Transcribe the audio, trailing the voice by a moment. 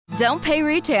Don't pay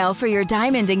retail for your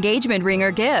diamond engagement ring or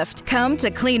gift. Come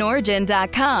to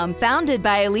CleanOrigin.com. Founded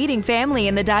by a leading family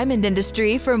in the diamond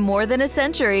industry for more than a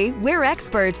century, we're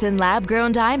experts in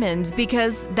lab-grown diamonds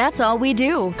because that's all we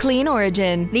do. Clean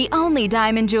Origin, the only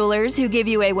diamond jewelers who give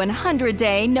you a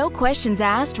 100-day, no questions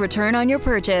asked return on your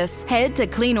purchase. Head to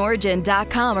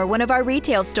CleanOrigin.com or one of our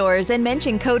retail stores and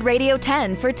mention code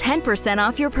Radio10 for 10%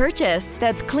 off your purchase.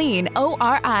 That's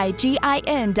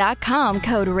CleanOrigin.com,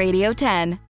 code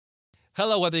Radio10.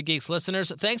 Hello, Weather Geeks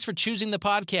listeners. Thanks for choosing the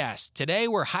podcast. Today,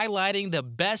 we're highlighting the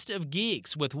best of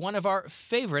geeks with one of our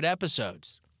favorite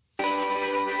episodes.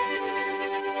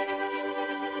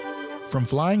 From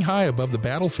flying high above the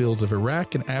battlefields of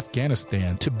Iraq and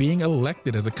Afghanistan to being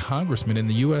elected as a congressman in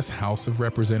the U.S. House of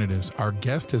Representatives, our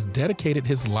guest has dedicated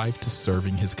his life to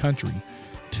serving his country.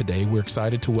 Today, we're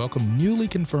excited to welcome newly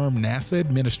confirmed NASA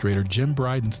Administrator Jim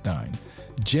Bridenstine.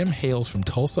 Jim hails from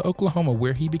Tulsa, Oklahoma,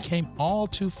 where he became all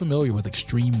too familiar with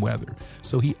extreme weather,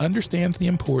 so he understands the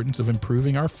importance of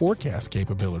improving our forecast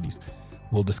capabilities.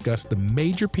 We'll discuss the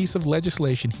major piece of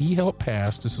legislation he helped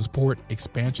pass to support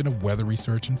expansion of weather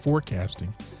research and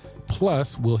forecasting.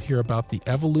 Plus, we'll hear about the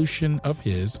evolution of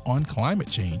his on climate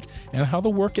change and how the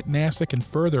work at NASA can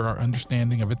further our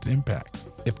understanding of its impacts.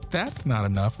 If that's not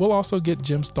enough, we'll also get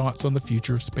Jim's thoughts on the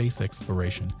future of space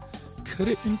exploration. Could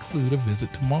it include a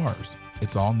visit to Mars?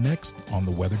 It's all next on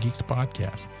the Weather Geeks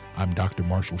podcast. I'm Dr.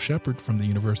 Marshall Shepard from the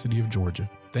University of Georgia.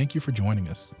 Thank you for joining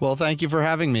us. Well, thank you for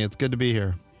having me. It's good to be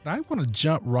here. I want to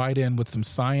jump right in with some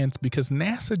science because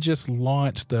NASA just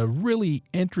launched a really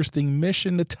interesting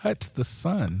mission to touch the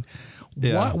sun.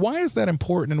 Yeah. Why is that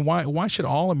important, and why should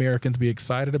all Americans be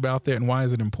excited about that, and why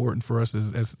is it important for us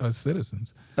as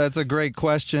citizens? That's a great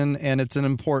question, and it's an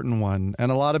important one.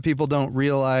 And a lot of people don't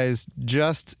realize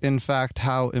just, in fact,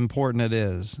 how important it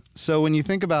is. So when you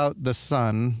think about the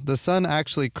sun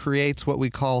actually creates what we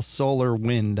call solar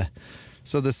wind.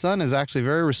 So the sun is actually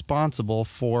very responsible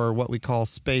for what we call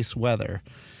space weather.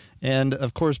 And,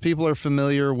 of course, people are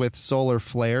familiar with solar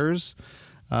flares.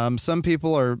 Some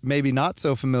people are maybe not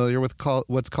so familiar with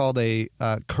what's called a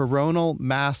coronal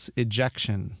mass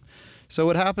ejection. So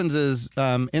what happens is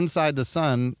inside the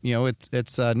sun,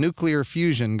 it's nuclear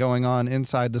fusion going on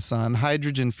inside the sun,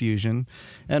 hydrogen fusion,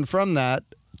 and from that,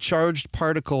 charged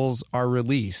particles are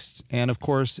released. And of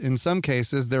course, in some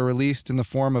cases, they're released in the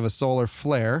form of a solar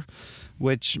flare,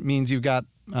 which means you've got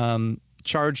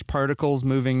charged particles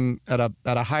moving at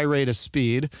a high rate of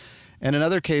speed. And in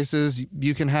other cases,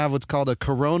 you can have what's called a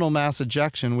coronal mass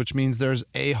ejection, which means there's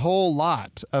a whole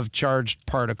lot of charged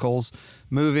particles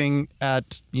moving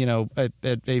at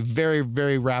a very,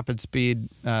 very rapid speed,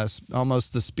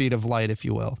 almost the speed of light, if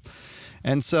you will.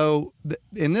 And so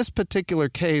in this particular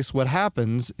case, what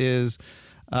happens is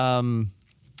the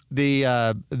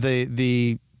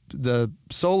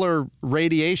solar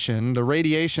radiation, the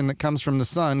radiation that comes from the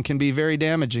sun, can be very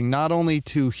damaging, not only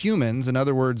to humans, in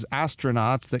other words,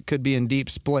 astronauts that could be in deep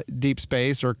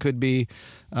space or could be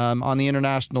on the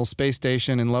International Space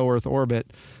Station in low Earth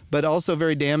orbit, but also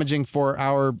very damaging for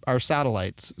our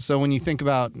satellites. So when you think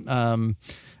about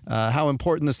how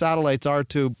important the satellites are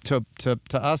to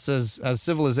us as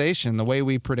civilization, the way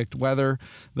we predict weather,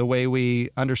 the way we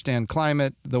understand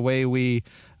climate, the way we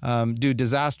do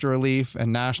disaster relief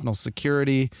and national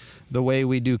security, the way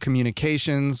we do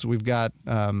communications. We've got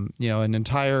an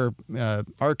entire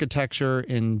architecture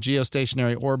in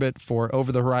geostationary orbit for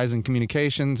over-the-horizon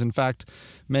communications. In fact,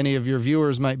 many of your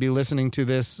viewers might be listening to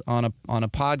this on a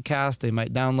podcast. They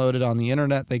might download it on the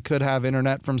internet. They could have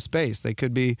internet from space. They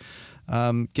could be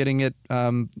getting it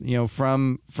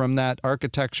from that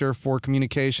architecture for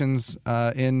communications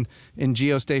in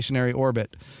geostationary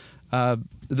orbit.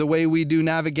 The way we do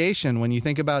navigation, when you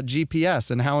think about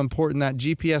GPS and how important that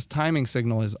GPS timing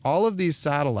signal is, all of these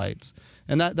satellites,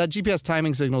 and that GPS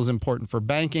timing signal is important for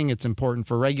banking, it's important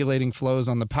for regulating flows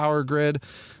on the power grid,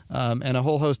 and a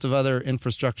whole host of other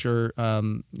infrastructure,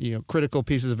 critical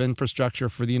pieces of infrastructure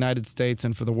for the United States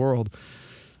and for the world.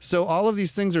 So all of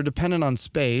these things are dependent on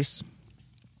space.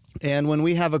 And when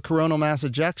we have a coronal mass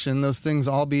ejection, those things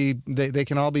they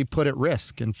can all be put at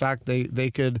risk. In fact, they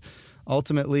could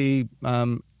ultimately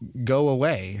go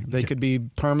away. They could be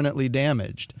permanently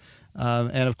damaged.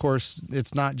 And of course,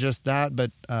 it's not just that,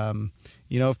 but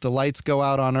if the lights go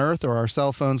out on Earth or our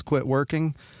cell phones quit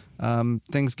working,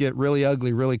 things get really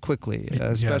ugly really quickly,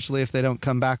 especially if they don't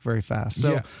come back very fast.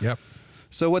 So,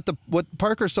 So what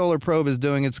Parker Solar Probe is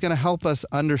doing, it's going to help us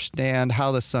understand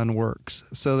how the sun works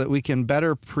so that we can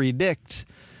better predict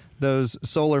those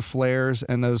solar flares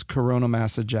and those coronal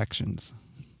mass ejections.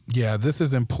 Yeah, this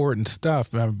is important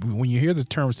stuff. When you hear the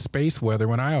term space weather,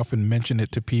 when I often mention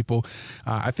it to people,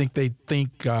 I think they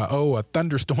think, a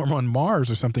thunderstorm on Mars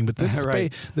or something. But this,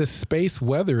 right. this space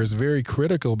weather is very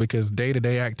critical because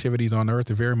day-to-day activities on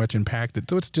Earth are very much impacted.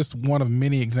 So it's just one of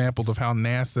many examples of how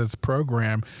NASA's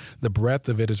program, the breadth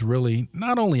of it, is really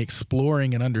not only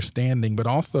exploring and understanding, but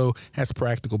also has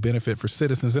practical benefit for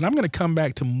citizens. And I'm going to come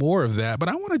back to more of that, but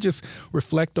I want to just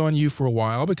reflect on you for a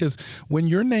while, because when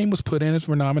your name was put in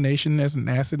for nomination as an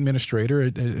NASA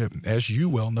administrator, as you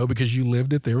well know because you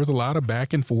lived it, there was a lot of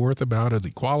back and forth about, is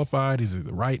he qualified, is he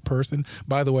the right person?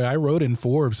 By the way, I wrote in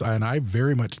Forbes, and I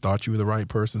very much thought you were the right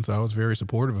person, so I was very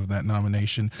supportive of that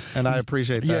nomination. And I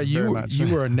appreciate that very much.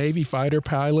 You were a Navy fighter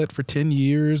pilot for 10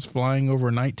 years, flying over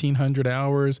 1,900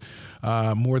 hours,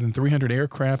 more than 300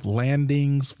 aircraft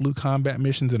landings, flew combat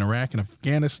missions in Iraq and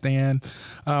Afghanistan.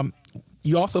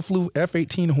 You also flew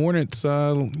F-18 Hornets,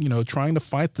 trying to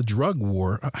fight the drug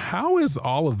war. How has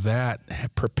all of that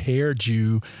prepared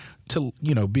you to,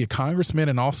 be a congressman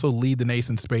and also lead the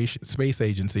nation's space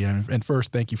agency? And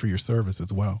first, thank you for your service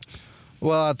as well.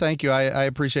 Well, thank you. I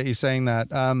appreciate you saying that.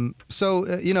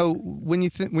 When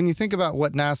you think about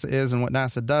what NASA is and what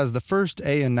NASA does, the first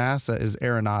A in NASA is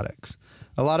aeronautics.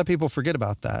 A lot of people forget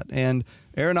about that. And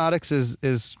aeronautics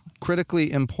is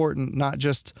critically important, not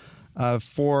just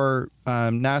for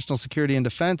national security and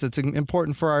defense. It's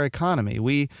important for our economy.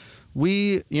 We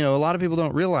a lot of people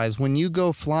don't realize when you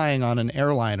go flying on an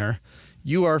airliner,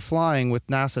 you are flying with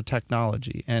NASA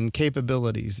technology and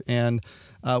capabilities and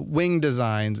wing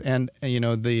designs and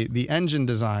the engine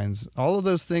designs. All of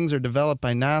those things are developed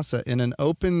by NASA in an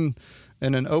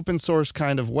open source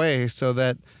kind of way, so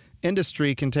that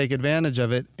industry can take advantage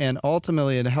of it, and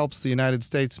ultimately it helps the United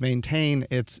States maintain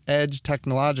its edge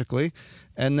technologically,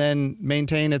 and then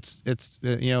maintain its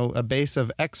a base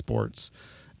of exports.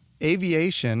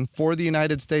 Aviation for the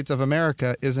United States of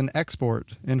America is an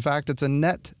export. In fact, it's a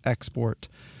net export.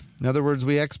 In other words,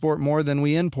 we export more than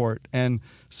we import. And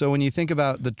so when you think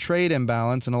about the trade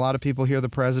imbalance, and a lot of people hear the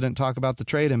president talk about the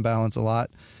trade imbalance a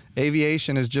lot,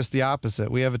 aviation is just the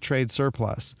opposite. We have a trade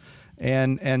surplus.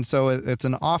 And so it's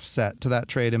an offset to that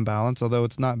trade imbalance, although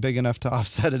it's not big enough to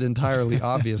offset it entirely,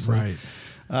 obviously. Right.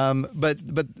 But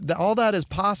all that is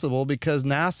possible because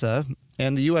NASA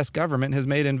and the U.S. government has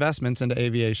made investments into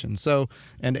aviation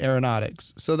and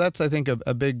aeronautics. So that's, I think,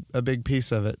 a big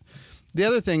piece of it. The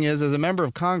other thing is, as a member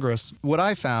of Congress, what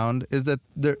I found is that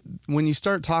when you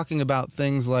start talking about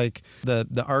things like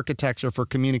the architecture for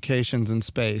communications in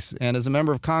space, and as a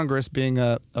member of Congress, being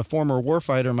a former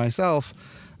warfighter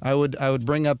myself, I would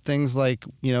bring up things like,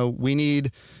 we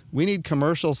need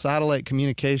commercial satellite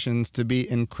communications to be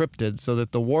encrypted so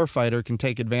that the warfighter can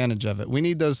take advantage of it. We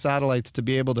need those satellites to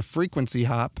be able to frequency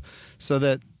hop so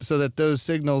that those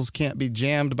signals can't be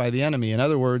jammed by the enemy. In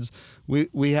other words, the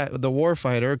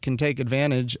warfighter can take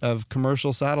advantage of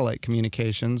commercial satellite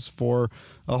communications for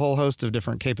a whole host of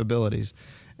different capabilities.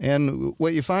 And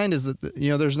what you find is that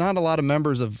there's not a lot of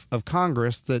members of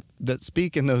Congress that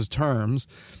speak in those terms.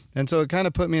 And so it kind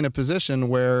of put me in a position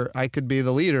where I could be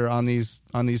the leader on these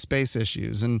space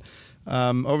issues. And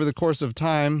over the course of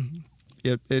time,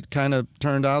 it kind of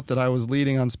turned out that I was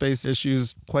leading on space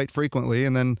issues quite frequently.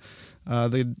 And then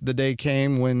the day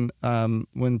came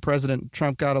when President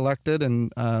Trump got elected,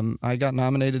 and I got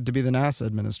nominated to be the NASA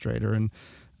administrator.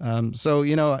 And so,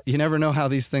 you never know how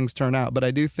these things turn out. But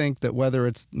I do think that whether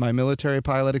it's my military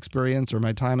pilot experience or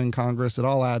my time in Congress, it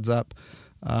all adds up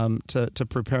to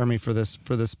prepare me for this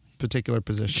particular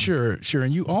position. Sure.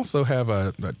 And you also have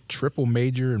a triple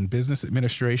major in business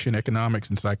administration, economics,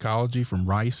 and psychology from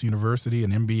Rice University,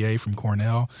 an MBA from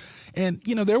Cornell. And,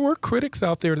 there were critics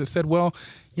out there that said, well,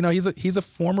 he's a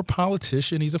former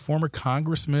politician. He's a former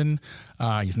congressman.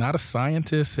 He's not a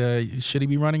scientist. Should he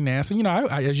be running NASA?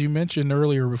 I, as you mentioned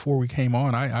earlier before we came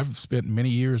on, I've spent many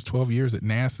years, 12 years at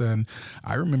NASA, and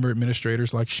I remember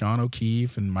administrators like Sean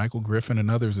O'Keefe and Michael Griffin and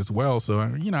others as well. So, I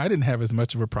didn't have as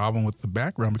much of a problem with the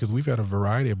background because we've had a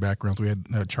variety of backgrounds. We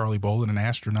had Charlie Bolden, an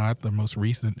astronaut, the most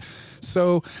recent.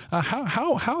 So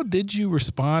how did you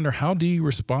respond, or how do you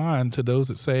respond to those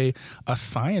that say a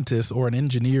scientist or an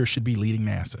engineer should be leading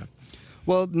NASA?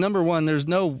 Well, number one, there's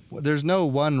no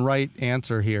one right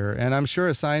answer here, and I'm sure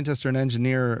a scientist or an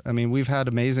engineer. I mean, we've had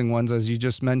amazing ones, as you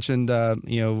just mentioned.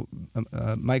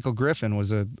 Michael Griffin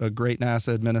was a great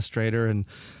NASA administrator, and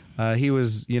he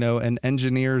was an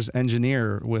engineer's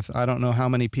engineer with I don't know how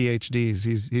many PhDs.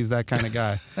 He's that kind of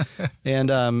guy,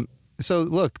 and so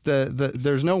look,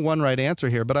 there's no one right answer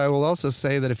here. But I will also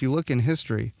say that if you look in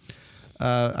history,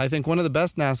 I think one of the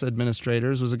best NASA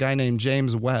administrators was a guy named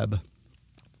James Webb.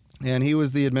 And he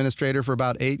was the administrator for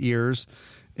about 8 years.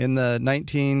 in the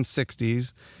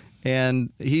 1960s.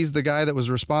 And he's the guy that was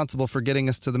responsible for getting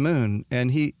us to the moon.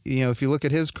 And he, if you look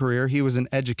at his career, he was an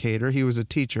educator. He was a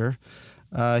teacher.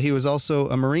 He was also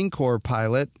a Marine Corps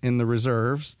pilot in the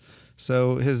reserves.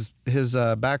 So his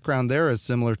background there is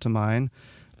similar to mine.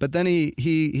 But then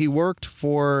he worked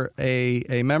for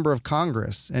a member of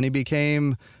Congress, and he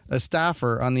became a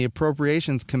staffer on the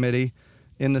Appropriations Committee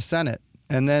in the Senate.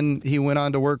 And then he went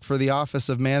on to work for the Office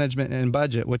of Management and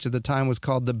Budget, which at the time was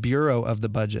called the Bureau of the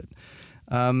Budget.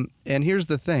 And here's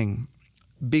the thing.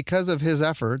 Because of his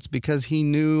efforts, because he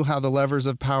knew how the levers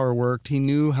of power worked, he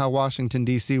knew how Washington,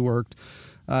 D.C. worked,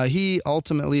 he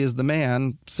ultimately is the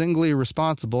man singly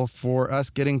responsible for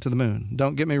us getting to the moon.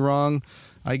 Don't get me wrong.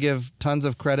 I give tons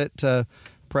of credit to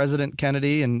President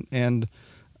Kennedy and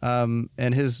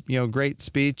his great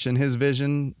speech and his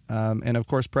vision, and of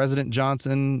course President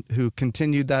Johnson, who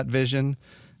continued that vision,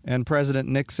 and President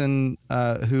Nixon,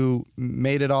 who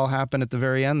made it all happen at the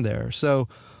very end there. So,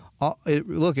 it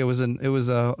was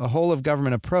a whole of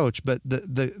government approach, but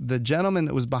the gentleman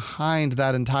that was behind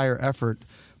that entire effort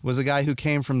was a guy who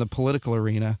came from the political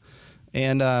arena,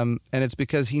 and it's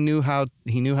because he knew how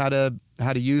to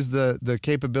use the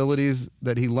capabilities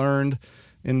that he learned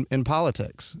in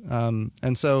politics,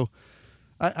 and so.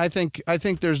 I think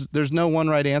there's no one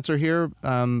right answer here,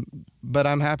 but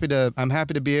I'm happy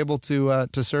to be able to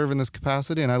serve in this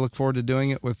capacity, and I look forward to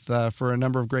doing it for a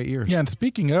number of great years. Yeah, and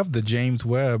speaking of the James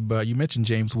Webb, you mentioned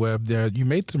James Webb. You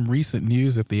made some recent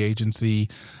news at the agency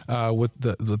with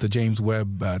the James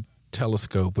Webb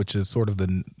telescope, which is sort of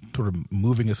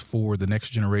moving us forward, the next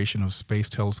generation of space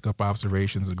telescope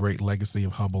observations, the great legacy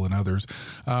of Hubble and others.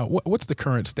 What's the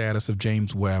current status of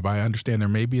James Webb? I understand there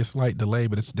may be a slight delay,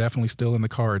 but it's definitely still in the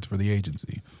cards for the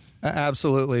agency.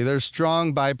 Absolutely. There's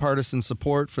strong bipartisan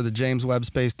support for the James Webb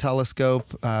Space Telescope.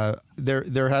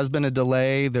 There has been a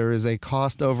delay. There is a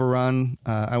cost overrun.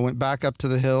 I went back up to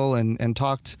the Hill and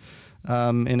talked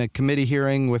in a committee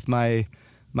hearing with my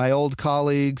old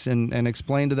colleagues and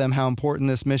explain to them how important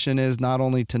this mission is, not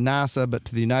only to NASA, but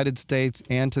to the United States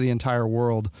and to the entire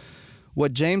world.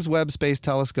 What James Webb Space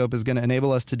Telescope is going to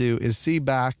enable us to do is see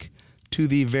back to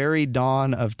the very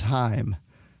dawn of time,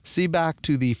 see back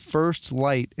to the first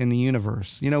light in the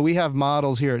universe. We have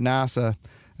models here at NASA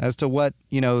as to what,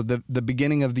 the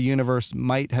beginning of the universe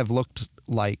might have looked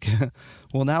like.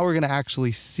 Well, now we're going to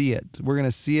actually see it. We're going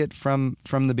to see it from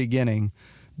the beginning,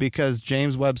 because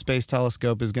James Webb Space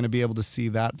Telescope is going to be able to see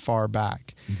that far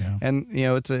back. Yeah. And,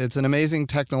 it's an amazing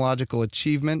technological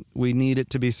achievement. We need it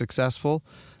to be successful.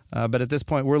 But at this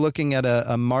point, we're looking at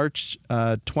a March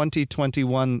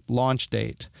 2021 launch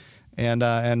date.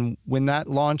 And when that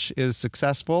launch is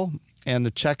successful and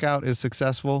the checkout is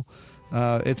successful,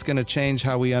 it's going to change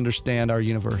how we understand our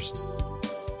universe.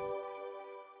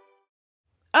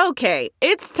 Okay,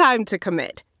 it's time to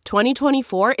commit.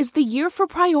 2024 is the year for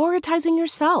prioritizing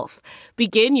yourself.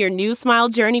 Begin your new smile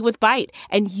journey with Byte,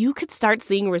 and you could start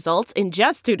seeing results in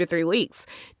just 2 to 3 weeks.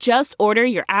 Just order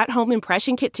your at-home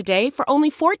impression kit today for only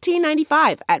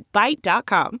 $14.95 at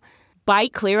Byte.com.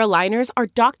 Byte Clear aligners are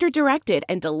doctor-directed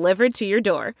and delivered to your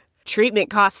door. Treatment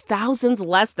costs thousands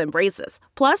less than braces.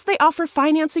 Plus, they offer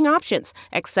financing options,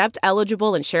 accept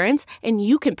eligible insurance, and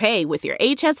you can pay with your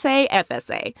HSA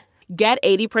FSA. Get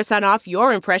 80% off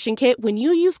your impression kit when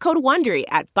you use code WONDERY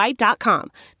at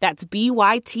Byte.com. That's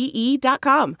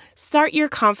BYTE.com. Start your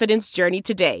confidence journey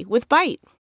today with Byte.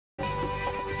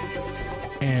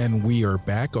 And we are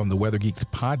back on the Weather Geeks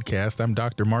podcast. I'm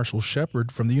Dr. Marshall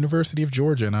Shepard from the University of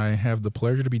Georgia, and I have the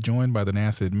pleasure to be joined by the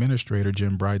NASA Administrator,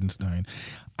 Jim Bridenstine.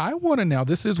 I want to now,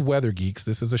 this is Weather Geeks.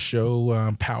 This is a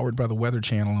show powered by the Weather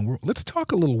Channel, and let's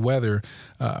talk a little weather.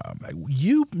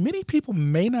 Many people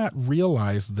may not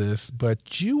realize this,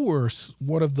 but you were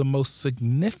one of the most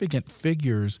significant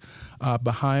figures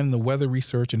behind the Weather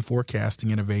Research and Forecasting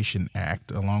Innovation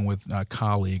Act, along with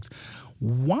colleagues.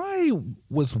 Why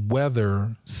was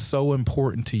weather so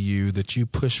important to you that you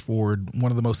pushed forward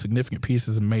one of the most significant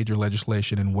pieces of major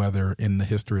legislation in weather in the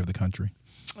history of the country?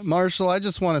 Marshall, I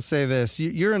just want to say this.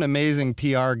 You're an amazing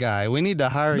PR guy. We need to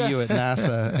hire you at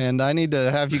NASA, and I need to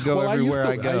have you go everywhere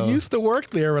I go. I used to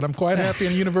work there, and I'm quite happy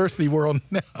in the university world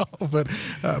now. But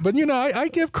I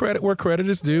give credit where credit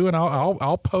is due, and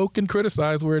I'll poke and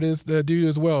criticize where it is due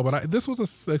as well. But this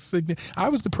was I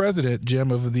was the president,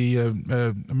 Jim, of the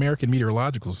American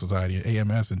Meteorological Society,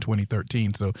 AMS, in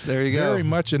 2013. So there you go. Very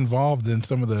much involved in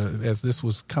some of as this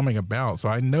was coming about. So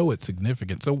I know it's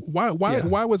significant. So why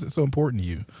was it so important to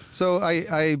you? So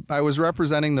I was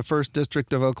representing the 1st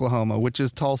District of Oklahoma, which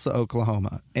is Tulsa,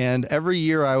 Oklahoma. And every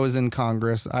year I was in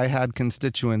Congress, I had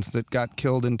constituents that got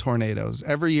killed in tornadoes,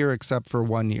 every year except for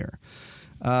 1 year.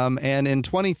 And in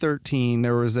 2013,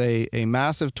 there was a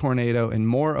massive tornado in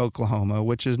Moore, Oklahoma,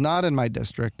 which is not in my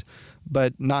district,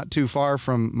 but not too far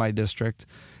from my district.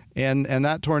 And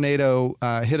that tornado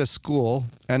hit a school,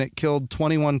 and it killed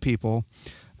 21 people.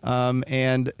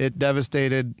 And it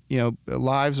devastated,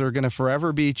 lives are going to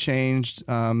forever be changed,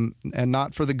 and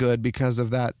not for the good because of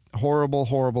that horrible,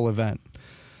 horrible event.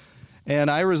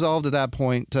 And I resolved at that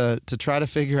point to try to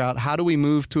figure out how do we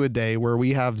move to a day where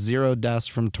we have 0 deaths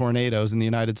from tornadoes in the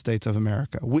United States of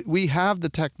America. We have the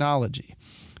technology.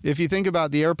 If you think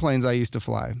about the airplanes I used to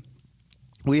fly,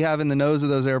 we have in the nose of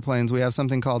those airplanes, we have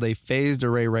something called a phased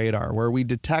array radar, where we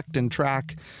detect and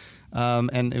track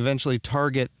and eventually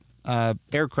target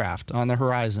aircraft on the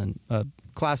horizon, a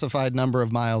classified number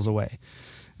of miles away.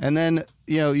 And then,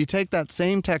 you take that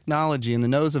same technology in the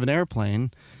nose of an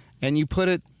airplane and you put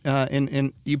it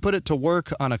you put it to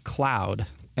work on a cloud.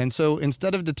 And so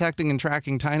instead of detecting and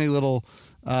tracking tiny little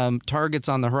targets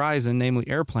on the horizon, namely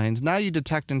airplanes, now you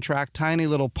detect and track tiny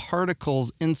little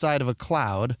particles inside of a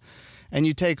cloud. And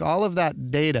you take all of that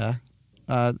data,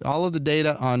 all of the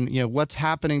data on what's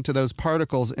happening to those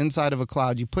particles inside of a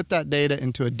cloud. You put that data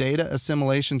into a data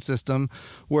assimilation system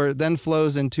where it then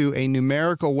flows into a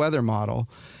numerical weather model.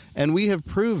 And we have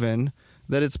proven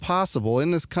that it's possible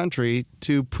in this country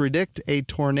to predict a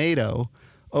tornado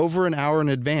over an hour in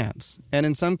advance, and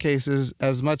in some cases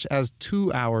as much as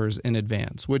 2 hours in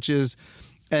advance, which is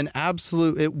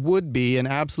it would be an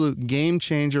absolute game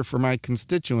changer for my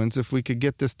constituents if we could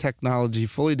get this technology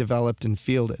fully developed and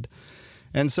fielded.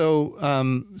 And so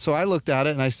I looked at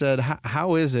it and I said,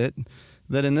 how is it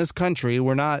that in this country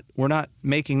we're not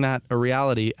making that a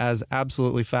reality as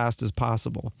absolutely fast as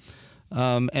possible?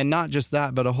 And not just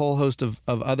that, but a whole host of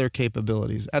other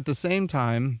capabilities. At the same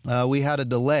time, we had a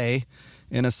delay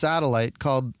in a satellite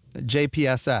called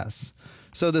JPSS.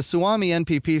 So the Suomi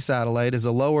NPP satellite is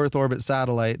a low Earth orbit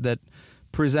satellite that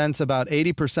presents about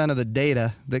 80% of the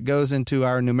data that goes into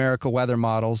our numerical weather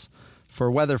models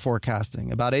for weather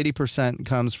forecasting. About 80%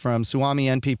 comes from Suomi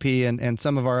NPP and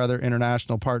some of our other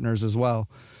international partners as well.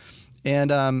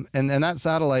 And that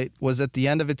satellite was at the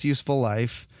end of its useful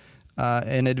life.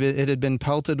 And it had been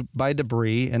pelted by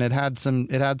debris, and it had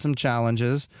some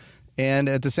challenges. And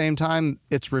at the same time,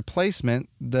 its replacement,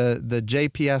 the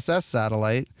JPSS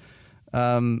satellite,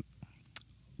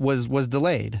 was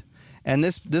delayed. And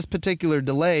this particular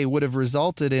delay would have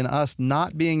resulted in us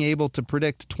not being able to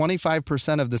predict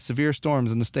 25% of the severe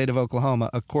storms in the state of Oklahoma,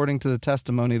 according to the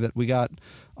testimony that we got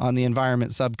on the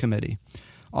Environment Subcommittee.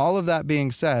 All of that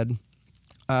being said,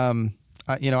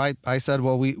 I said,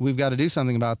 well, we've got to do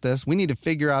something about this. We need to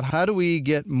figure out how do we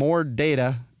get more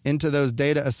data into those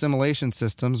data assimilation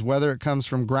systems, whether it comes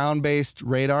from ground-based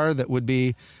radar that would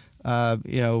be,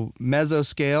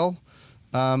 mesoscale,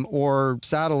 or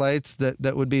satellites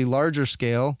that would be larger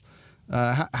scale.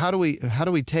 How do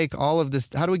we take all of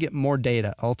this? How do we get more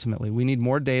data? Ultimately, we need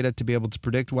more data to be able to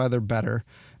predict weather better.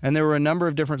 And there were a number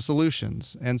of different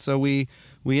solutions. And so we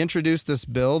introduced this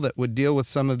bill that would deal with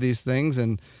some of these things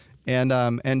and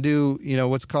do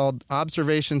what's called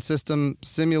observation system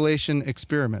simulation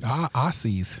experiments.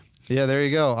 OSSIEs. Yeah, there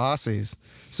you go, OSSIEs.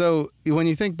 So when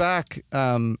you think back,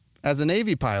 as a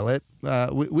Navy pilot,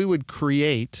 we would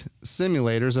create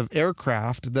simulators of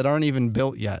aircraft that aren't even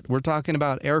built yet. We're talking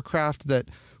about aircraft that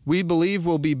we believe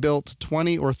will be built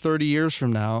 20 or 30 years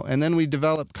from now, and then we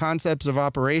develop concepts of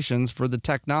operations for the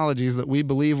technologies that we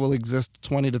believe will exist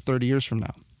 20 to 30 years from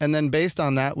now. And then based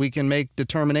on that, we can make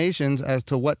determinations as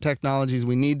to what technologies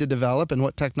we need to develop and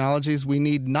what technologies we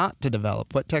need not to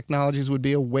develop, what technologies would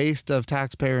be a waste of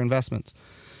taxpayer investments.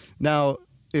 Now,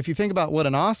 if you think about what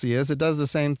an OSSIE is, it does the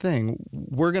same thing.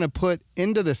 We're going to put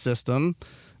into the system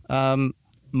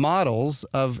models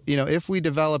of, if we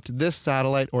developed this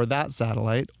satellite or that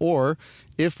satellite, or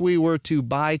if we were to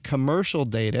buy commercial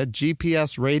data,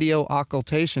 GPS radio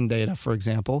occultation data, for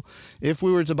example, if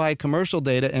we were to buy commercial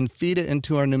data and feed it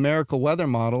into our numerical weather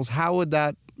models, how would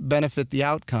that benefit the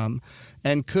outcome?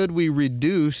 And could we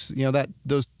reduce,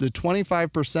 the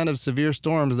 25% of severe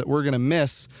storms that we're going to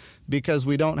miss because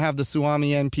we don't have the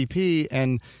Suomi NPP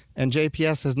and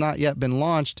JPS has not yet been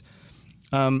launched?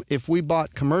 If we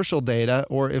bought commercial data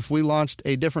or if we launched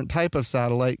a different type of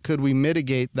satellite, could we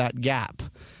mitigate that gap?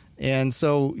 And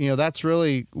so, that's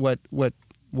really what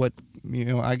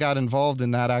I got involved in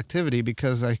that activity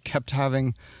because I kept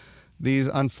having these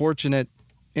unfortunate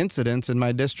incidents in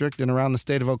my district and around the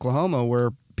state of Oklahoma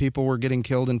where people were getting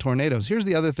killed in tornadoes. Here's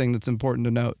the other thing that's important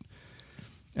to note.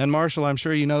 And Marshall, I'm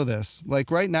sure you know this.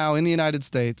 Like right now in the United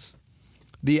States,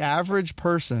 the average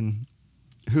person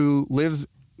who lives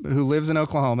in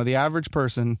Oklahoma, the average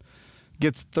person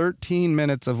gets 13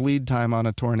 minutes of lead time on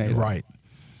a tornado. Right.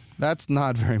 That's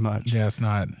not very much. Yeah, it's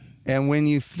not. And when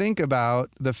you think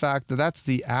about the fact that that's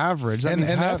the average, and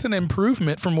that's an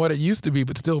improvement from what it used to be,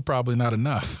 but still probably not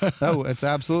enough. Oh, it's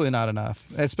absolutely not enough.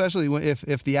 Especially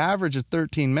if the average is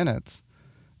 13 minutes,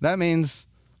 that means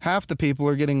half the people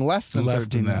are getting less than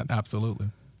 13 minutes.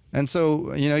 Absolutely. And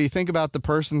so, you think about the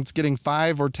person that's getting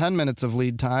 5 or 10 minutes of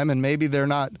lead time, and maybe they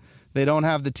don't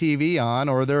have the TV on,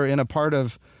 or they're in a part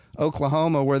of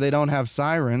Oklahoma where they don't have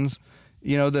sirens.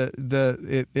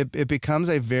 It becomes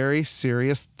a very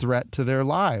serious threat to their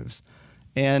lives.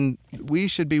 And we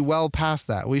should be well past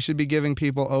that. We should be giving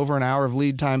people over an hour of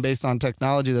lead time based on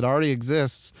technology that already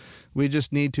exists. We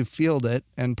just need to field it,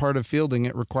 and part of fielding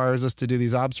it requires us to do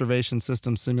these observation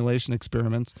system simulation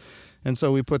experiments. And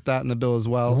so we put that in the bill as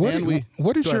well.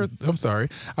 I'm sorry.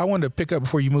 I wanted to pick up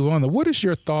before you move on. What is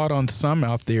your thought on some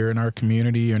out there in our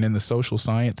community and in the social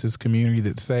sciences community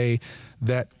that say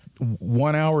that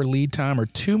 1 hour lead time or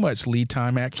too much lead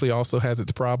time actually also has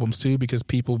its problems too, because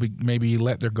people maybe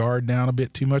let their guard down a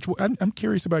bit too much? I'm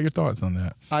curious about your thoughts on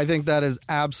that. I think that is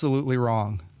absolutely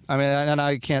wrong. I mean, and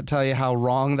I can't tell you how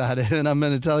wrong that is. And I'm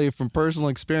going to tell you from personal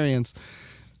experience,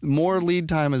 more lead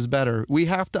time is better. We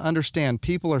have to understand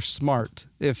people are smart.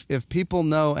 If people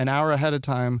know an hour ahead of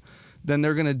time, then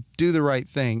they're going to do the right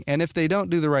thing. And if they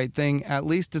don't do the right thing, at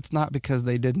least it's not because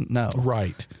they didn't know.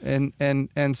 Right.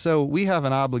 And so we have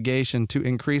an obligation to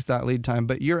increase that lead time.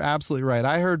 But you're absolutely right.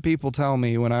 I heard people tell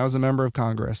me when I was a member of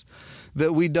Congress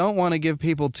that we don't want to give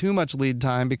people too much lead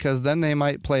time because then they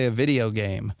might play a video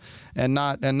game and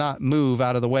not move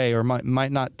out of the way, or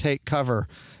might not take cover.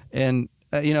 And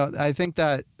I think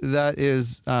that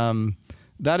is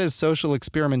social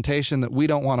experimentation that we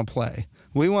don't want to play.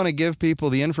 We want to give people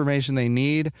the information they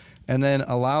need and then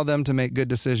allow them to make good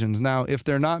decisions. Now, if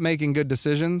they're not making good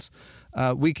decisions,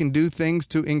 we can do things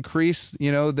to increase,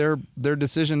 their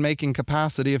decision-making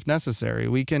capacity if necessary.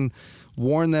 We can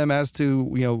warn them as to,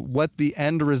 what the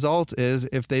end result is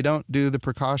if they don't do the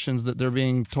precautions that they're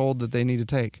being told that they need to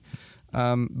take.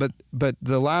 But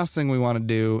the last thing we want to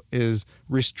do is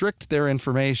restrict their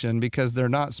information because they're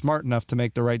not smart enough to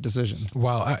make the right decision.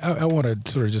 Well, I want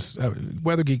to sort of just,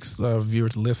 Weather Geeks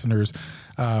viewers, listeners,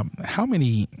 how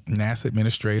many NASA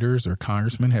administrators or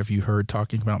congressmen have you heard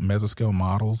talking about mesoscale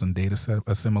models and data set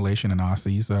assimilation and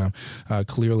OSSEs?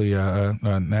 Clearly a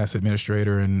NASA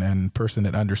administrator and person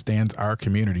that understands our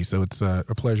community. So it's a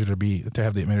pleasure to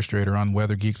have the administrator on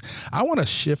Weather Geeks. I want to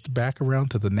shift back around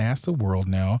to the NASA world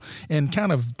now and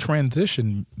kind of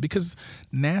transition, because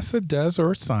NASA does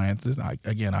Earth sciences. I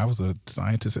was a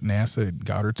scientist at NASA at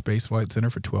Goddard Space Flight Center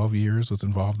for 12 years, was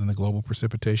involved in the Global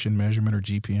Precipitation Measurement, or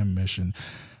GPM, mission.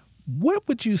 What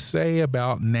would you say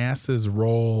about NASA's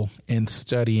role in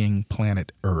studying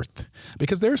planet Earth?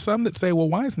 Because there are some that say, well,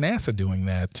 why is NASA doing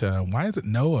that? Why is it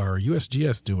NOAA or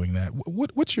USGS doing that?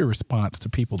 What's your response to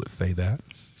people that say that?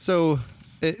 So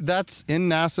that's in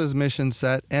NASA's mission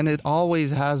set, and it always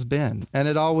has been, and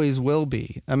it always will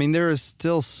be. I mean, there is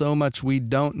still so much we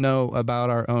don't know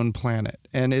about our own planet,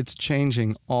 and it's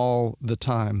changing all the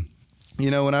time.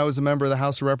 When I was a member of the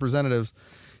House of Representatives,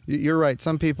 you're right.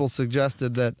 Some people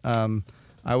suggested that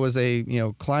I was a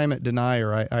climate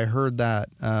denier. I heard that,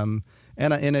 and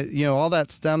all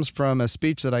that stems from a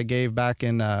speech that I gave back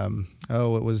in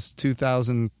it was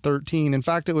 2013. In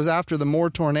fact, it was after the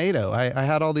Moore tornado. I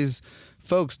had all these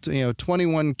folks,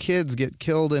 21 kids get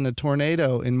killed in a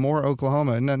tornado in Moore,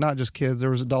 Oklahoma, and not just kids.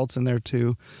 There was adults in there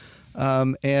too,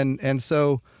 and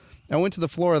so I went to the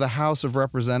floor of the House of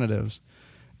Representatives,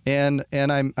 and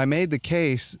I made the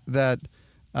case that.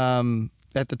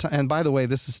 At the time, and by the way,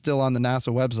 this is still on the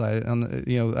NASA website.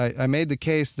 I made the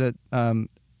case that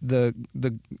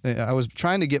I was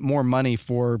trying to get more money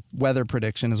for weather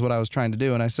prediction, is what I was trying to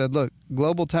do. And I said, look,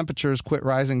 global temperatures quit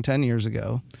rising 10 years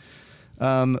ago.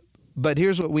 But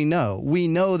here's what we know. We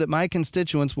know that my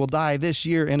constituents will die this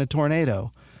year in a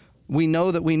tornado. We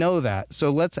know that. So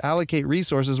let's allocate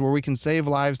resources where we can save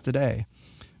lives today.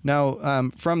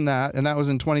 Now, from that, and that was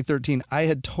in 2013, I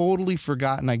had totally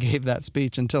forgotten I gave that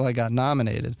speech until I got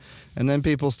nominated. And then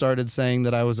people started saying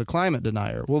that I was a climate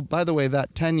denier. Well, by the way,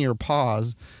 that 10-year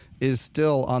pause is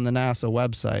still on the NASA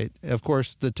website. Of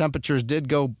course, the temperatures did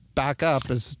go back up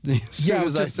as soon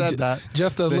as I said that.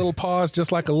 Just a little pause,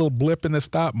 just like a little blip in the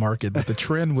stock market, but the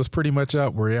trend was pretty much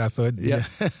upward. Yeah. So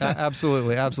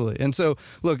absolutely. And so,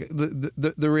 look,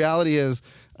 the reality is,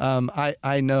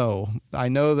 I know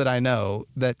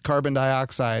that carbon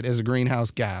dioxide is a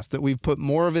greenhouse gas, that we've put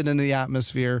more of it in the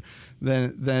atmosphere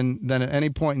than at any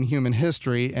point in human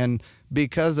history. And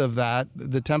because of that,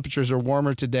 the temperatures are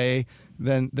warmer today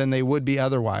than they would be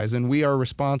otherwise. And we are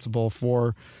responsible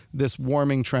for this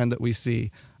warming trend that we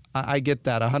see. I get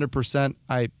that 100%.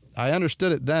 I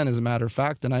understood it then, as a matter of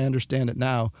fact, and I understand it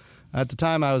now. At the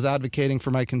time, I was advocating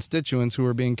for my constituents who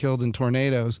were being killed in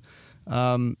tornadoes.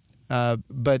 But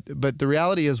the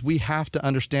reality is we have to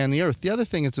understand the earth. The other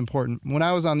thing that's important, when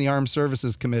I was on the Armed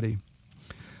Services Committee,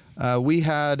 we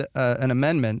had an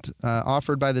amendment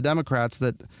offered by the Democrats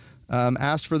that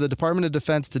asked for the Department of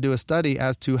Defense to do a study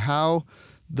as to how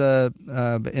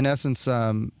in essence,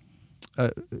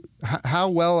 how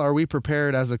well are we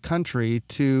prepared as a country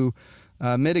to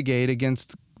mitigate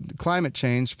against climate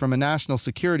change from a national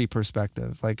security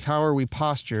perspective? Like, how are we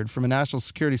postured from a national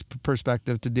security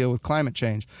perspective to deal with climate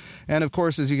change? And of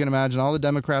course, as you can imagine, all the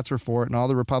Democrats were for it and all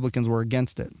the Republicans were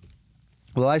against it.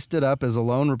 Well, I stood up as a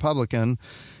lone Republican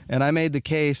and I made the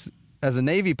case as a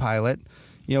Navy pilot.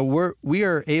 We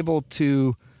are able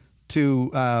to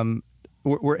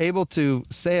we're able to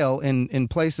sail in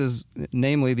places,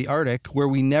 namely the Arctic, where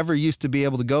we never used to be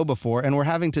able to go before, and we're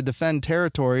having to defend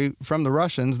territory from the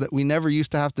Russians that we never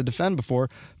used to have to defend before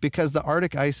because the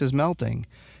Arctic ice is melting.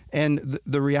 And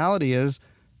the reality is,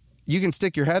 you can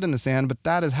stick your head in the sand, but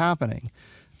that is happening.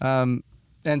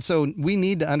 And so we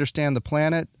need to understand the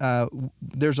planet.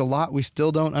 There's a lot we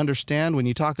still don't understand when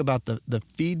you talk about the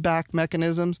feedback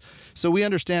mechanisms. So we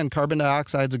understand carbon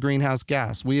dioxide is a greenhouse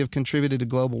gas. We have contributed to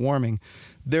global warming.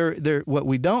 What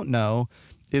we don't know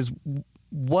is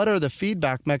what are the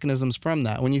feedback mechanisms from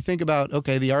that. When you think about,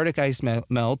 okay, the Arctic ice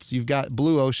melts, you've got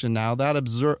blue ocean now, that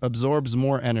absorbs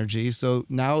more energy. So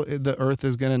now the Earth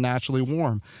is going to naturally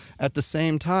warm. At the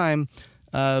same time,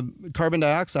 carbon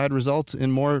dioxide results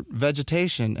in more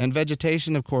vegetation. And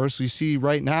vegetation, of course, we see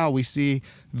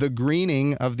the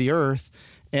greening of the earth.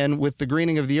 And with the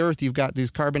greening of the earth, you've got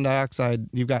these carbon dioxide,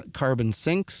 you've got carbon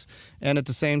sinks. And at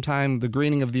the same time, the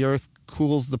greening of the earth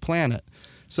cools the planet.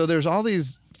 So there's all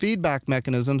these feedback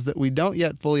mechanisms that we don't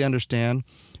yet fully understand.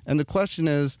 And the question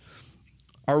is,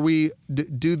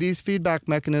 do these feedback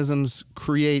mechanisms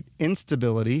create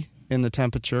instability in the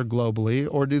temperature globally,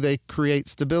 or do they create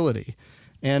stability?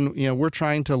 And, we're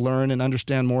trying to learn and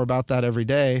understand more about that every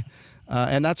day.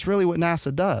 And that's really what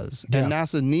NASA does. Yeah. And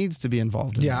NASA needs to be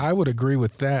involved in that. I would agree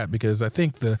with that, because I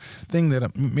think the thing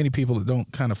that many people that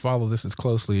don't kind of follow this as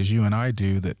closely as you and I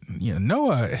do, that,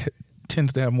 NOAA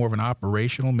tends to have more of an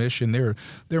operational mission.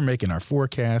 They're making our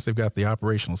forecast. They've got the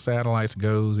operational satellites,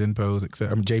 GOES, INPOs,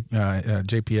 etc.,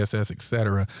 JPSS,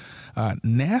 etc.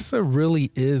 NASA really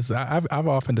is. I've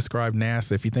often described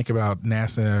NASA. If you think about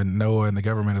NASA and NOAA and the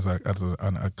government as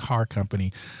a car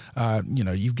company,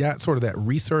 you've got sort of that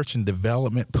research and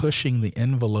development pushing the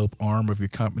envelope arm of your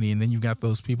company, and then you've got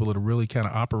those people that are really kind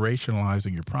of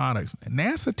operationalizing your products.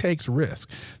 NASA takes risk.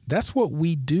 That's what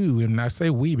we do, and I say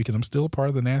we because I'm still a part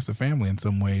of the NASA family in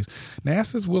some ways.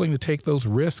 NASA is willing to take those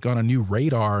risks on a new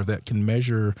radar that can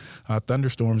measure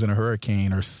thunderstorms in a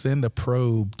hurricane, or send a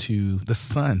probe to the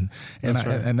sun. And That's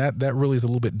right. And that really is a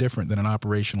little bit different than an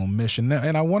operational mission. Now,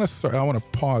 and I want to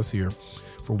pause here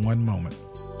for one moment.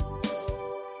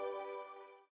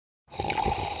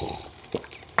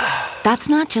 That's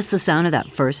not just the sound of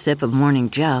that first sip of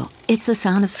Morning Joe. It's the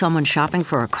sound of someone shopping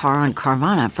for a car on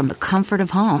Carvana from the comfort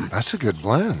of home. That's a good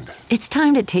blend. It's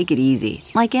time to take it easy,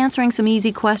 like answering some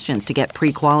easy questions to get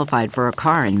pre-qualified for a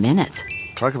car in minutes.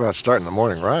 Talk about starting the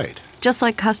morning right. Just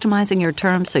like customizing your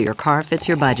terms so your car fits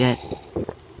your budget.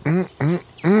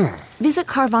 Visit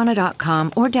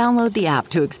Carvana.com or download the app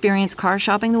to experience car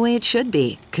shopping the way it should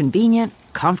be. Convenient,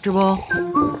 comfortable.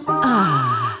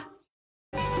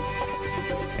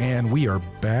 And we are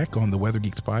back on the Weather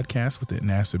Geeks podcast with the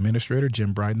NASA Administrator,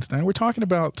 Jim Bridenstine. We're talking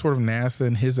about sort of NASA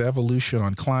and his evolution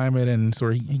on climate, and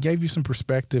sort of he gave you some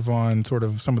perspective on sort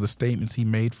of some of the statements he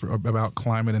made about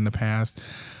climate in the past.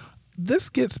 This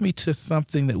gets me to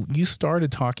something that you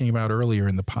started talking about earlier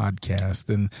in the podcast.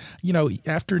 And,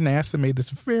 after NASA made this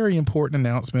very important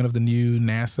announcement of the new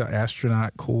NASA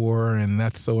Astronaut Corps, and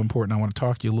that's so important, I want to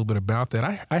talk to you a little bit about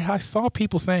that. I saw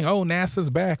people saying, oh, NASA's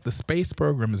back, the space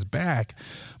program is back.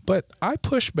 But I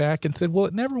pushed back and said, well,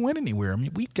 it never went anywhere. I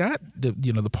mean, we've got the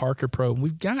Parker probe,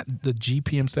 we've got the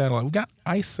GPM satellite, we've got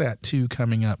ICESat-2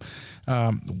 coming up.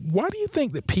 Why do you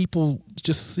think that people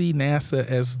just see NASA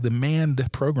as the manned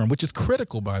program, which is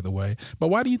critical, by the way? But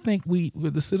why do you think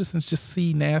the citizens just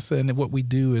see NASA and what we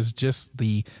do as just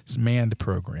the manned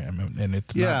program? And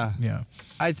it's not.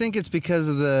 I think it's because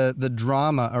of the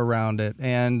drama around it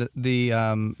and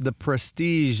the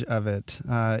prestige of it.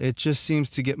 It just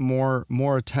seems to get more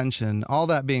attention. All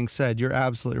that being said, you're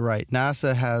absolutely right.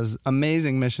 NASA has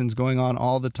amazing missions going on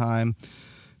all the time.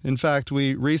 In fact,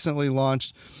 we recently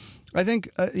launched, I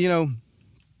think, the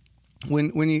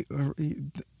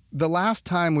last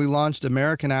time we launched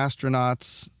American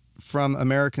astronauts from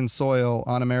American soil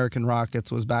on American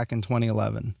rockets was back in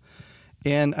 2011.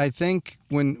 And I think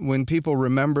when people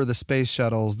remember the space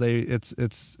shuttles,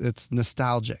 it's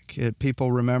nostalgic.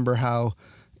 People remember how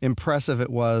impressive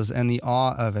it was and the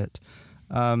awe of it.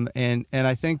 And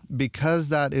I think because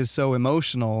that is so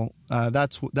emotional,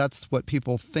 that's what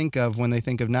people think of when they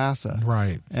think of NASA.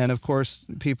 Right. And of course,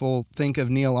 people think of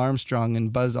Neil Armstrong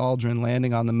and Buzz Aldrin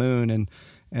landing on the moon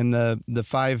and the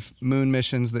 5 moon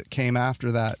missions that came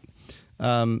after that.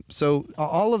 So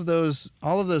all of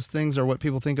those things are what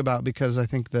people think about, because I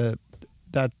think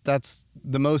that's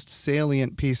the most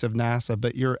salient piece of NASA.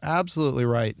 But you're absolutely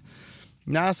right.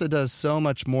 NASA does so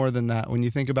much more than that. When you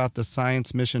think about the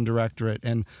Science Mission Directorate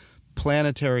and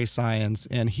planetary science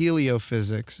and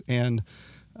heliophysics and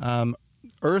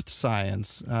earth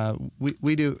science,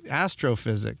 we do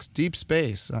astrophysics, deep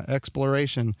space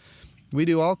exploration. We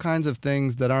do all kinds of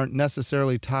things that aren't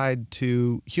necessarily tied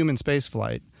to human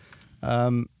spaceflight.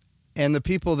 And the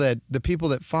people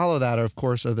that follow that, of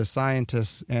course, are the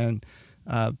scientists and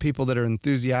people that are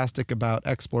enthusiastic about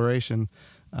exploration.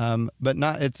 But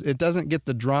it doesn't get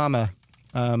the drama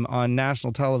on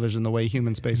national television the way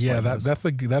human spaceflight does. That's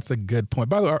a good point.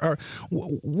 By the way,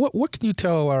 what can you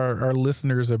tell our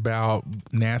listeners about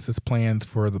NASA's plans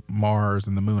for the Mars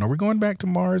and the Moon? Are we going back to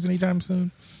Mars anytime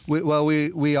soon?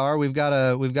 We are. We've got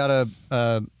a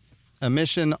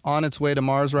mission on its way to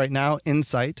Mars right now,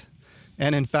 InSight.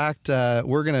 And in fact,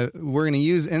 we're gonna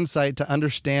use InSight to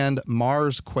understand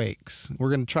Mars quakes.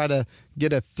 We're gonna try to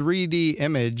get a 3D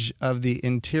image of the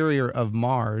interior of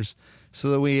Mars, so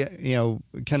that we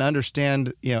can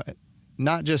understand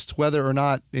not just whether or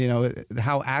not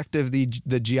how active the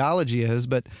geology is,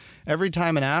 but every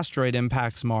time an asteroid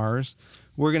impacts Mars,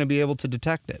 we're gonna be able to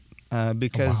detect it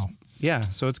because. Wow. Yeah,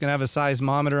 so it's going to have a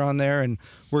seismometer on there, and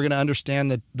we're going to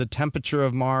understand the temperature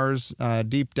of Mars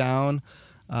deep down.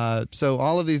 So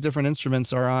all of these different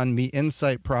instruments are on the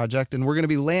InSight project, and we're going to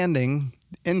be landing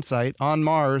InSight on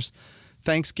Mars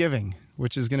Thanksgiving,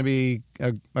 which is going to be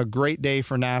a great day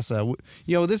for NASA.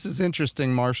 This is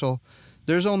interesting, Marshall.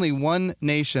 There's only one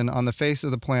nation on the face of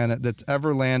the planet that's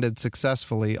ever landed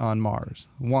successfully on Mars.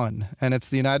 One. And it's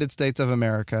the United States of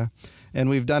America. And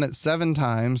we've done it 7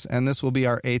 times, and this will be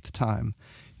our 8th time.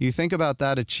 You think about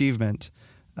that achievement.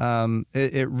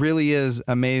 It really is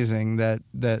amazing that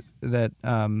think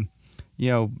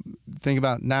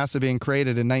about NASA being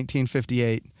created in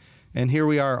 1958. And here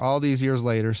we are all these years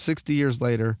later, 60 years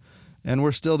later, and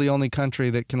we're still the only country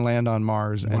that can land on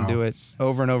Mars and do it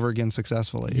over and over again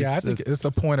successfully. Yeah, I think it's a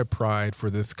point of pride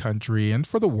for this country and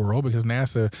for the world, because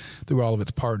NASA, through all of its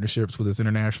partnerships with its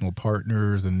international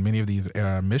partners, and many of these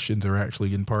missions are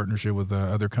actually in partnership with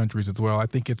other countries as well. I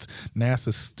think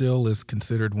NASA still is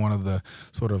considered one of the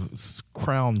sort of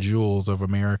crown jewels of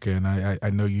America, and I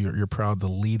know you're proud to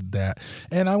lead that.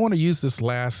 And I want to use this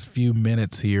last few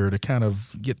minutes here to kind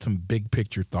of get some big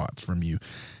picture thoughts from you.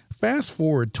 Fast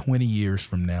forward 20 years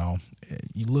from now,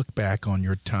 you look back on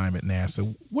your time at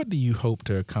NASA. What do you hope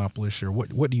to accomplish, or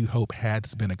what do you hope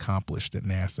has been accomplished at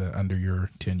NASA under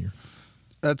your tenure?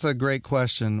 That's a great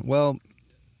question. Well,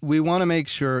 we want to make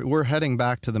sure we're heading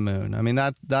back to the moon. I mean,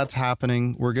 that's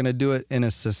happening. We're going to do it in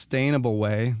a sustainable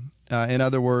way. In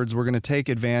other words, we're going to take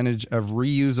advantage of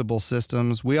reusable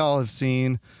systems. We all have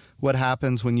seen what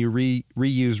happens when you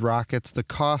reuse rockets. The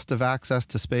cost of access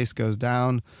to space goes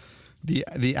down.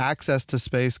 The access to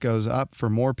space goes up for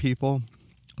more people.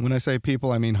 When I say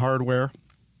people, I mean hardware,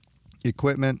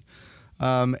 equipment,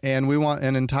 and we want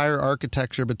an entire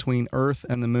architecture between Earth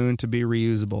and the moon to be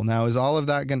reusable. Now, is all of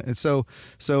that going to...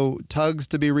 So tugs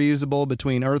to be reusable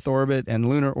between Earth orbit and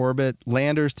lunar orbit,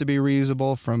 landers to be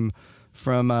reusable from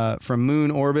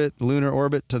moon orbit, lunar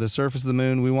orbit to the surface of the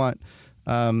moon. We want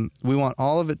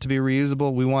all of it to be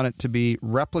reusable. We want it to be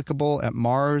replicable at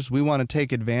Mars. We want to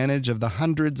take advantage of the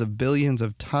hundreds of billions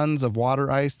of tons of water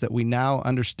ice that we now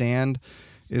understand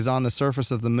is on the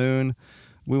surface of the moon.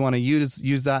 We want to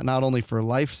use that not only for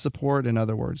life support, in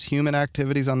other words, human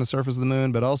activities on the surface of the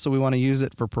moon, but also we want to use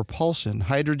it for propulsion.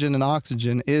 Hydrogen and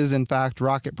oxygen is, in fact,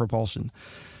 rocket propulsion.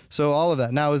 So all of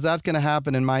that. Now, is that going to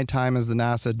happen in my time as the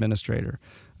NASA administrator?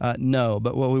 No,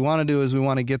 but what we want to do is we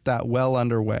want to get that well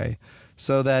underway,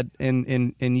 so that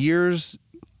in years,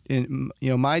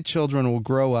 my children will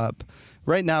grow up.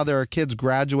 Right now, there are kids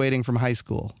graduating from high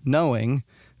school knowing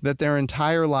that their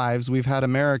entire lives we've had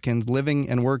Americans living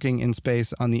and working in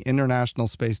space on the International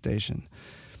Space Station.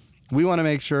 We want to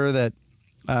make sure that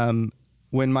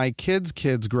when my kids'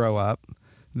 kids grow up,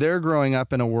 they're growing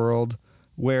up in a world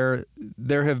where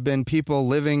there have been people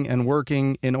living and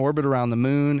working in orbit around the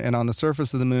moon and on the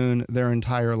surface of the moon their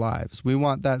entire lives. We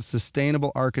want that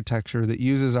sustainable architecture that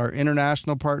uses our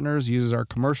international partners, uses our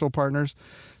commercial partners.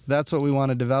 That's what we want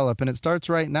to develop. And it starts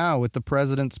right now with the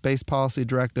President's Space Policy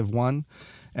Directive 1.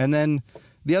 And then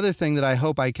the other thing that I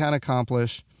hope I can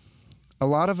accomplish, a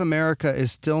lot of America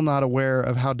is still not aware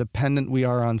of how dependent we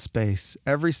are on space.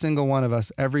 Every single one of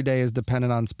us every day is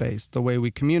dependent on space. The way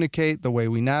we communicate, the way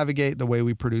we navigate, the way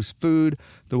we produce food,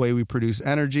 the way we produce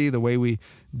energy, the way we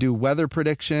do weather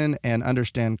prediction and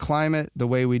understand climate, the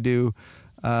way we do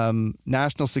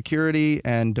national security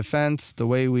and defense, the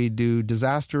way we do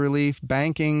disaster relief,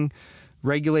 banking,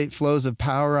 regulate flows of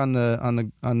power on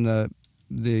the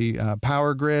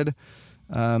power grid.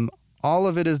 All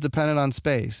of it is dependent on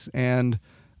space, and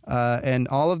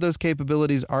all of those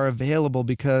capabilities are available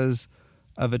because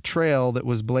of a trail that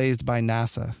was blazed by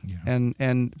NASA. Yeah.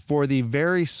 And for the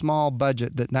very small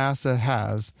budget that NASA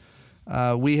has,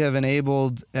 we have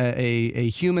enabled a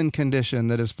human condition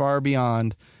that is far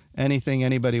beyond anything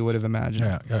anybody would have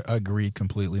imagined. Yeah, agreed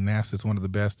completely. NASA is one of the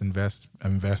best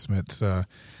investments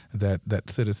that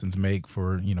citizens make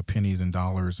for pennies and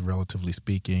dollars, relatively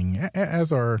speaking,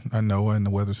 as are NOAA and the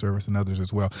Weather Service and others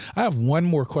as well. I have one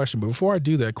more question, but before I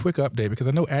do that, quick update, because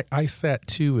I know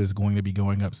ISAT-2 is going to be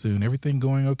going up soon. Everything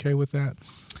going okay with that?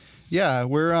 Yeah,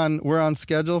 we're on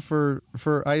schedule for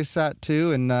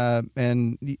ISAT-2,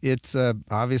 and it's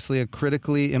obviously a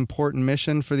critically important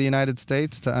mission for the United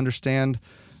States to understand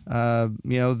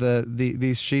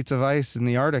these sheets of ice in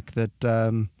the Arctic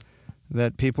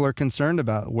that people are concerned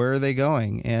about. Where are they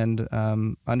going? And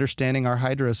understanding our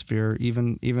hydrosphere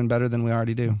even better than we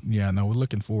already do. Yeah, no, we're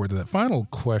looking forward to that. Final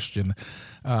question.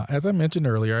 As I mentioned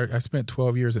earlier, I spent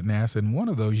 12 years at NASA, and one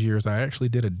of those years I actually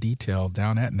did a detail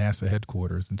down at NASA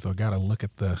headquarters, and so I got to look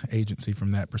at the agency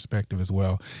from that perspective as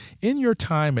well. In your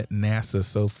time at NASA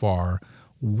so far,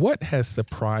 what has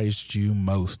surprised you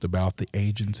most about the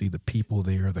agency, the people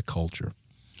there, the culture?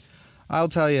 I'll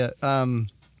tell you,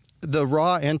 the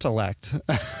raw intellect.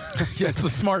 Yes,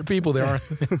 the smart people there are.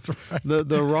 That's right.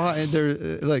 The raw,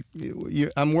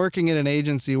 I'm working in an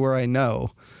agency where I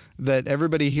know that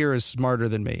everybody here is smarter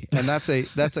than me, and that's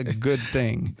a good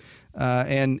thing.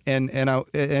 And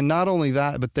not only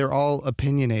that, but they're all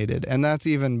opinionated, and that's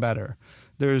even better.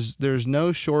 There's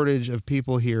no shortage of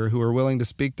people here who are willing to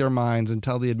speak their minds and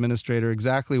tell the administrator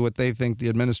exactly what they think the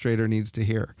administrator needs to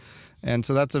hear. And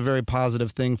so that's a very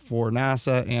positive thing for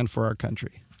NASA and for our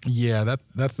country. Yeah,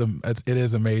 it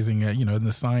is amazing. In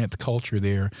the science culture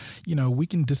there, we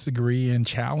can disagree and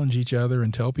challenge each other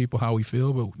and tell people how we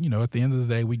feel. But, at the end of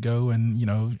the day, we go and,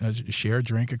 share a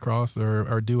drink across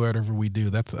or do whatever we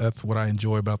do. That's what I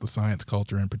enjoy about the science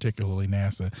culture and particularly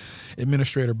NASA.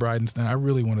 Administrator Bridenstine, I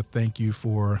really want to thank you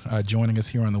for joining us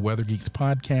here on the Weather Geeks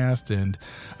podcast. And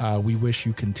we wish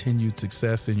you continued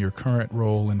success in your current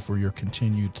role and for your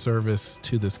continued service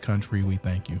to this country. We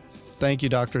thank you. Thank you,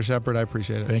 Dr. Shepard. I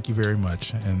appreciate it. Thank you very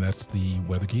much. And that's the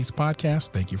Weather Geeks podcast.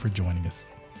 Thank you for joining us.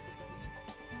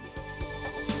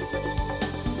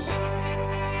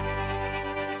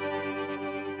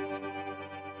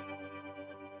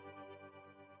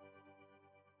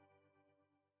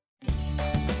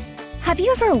 Have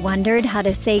you ever wondered how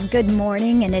to say good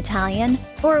morning in Italian?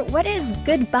 Or what is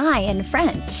goodbye in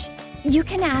French? You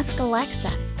can ask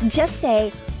Alexa. Just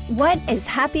say, "What is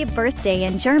happy birthday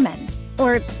in German?"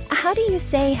 Or, "How do you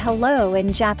say hello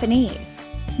in Japanese?"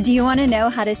 Do you want to know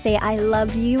how to say "I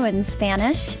love you" in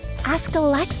Spanish? Ask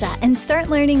Alexa and start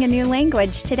learning a new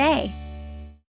language today.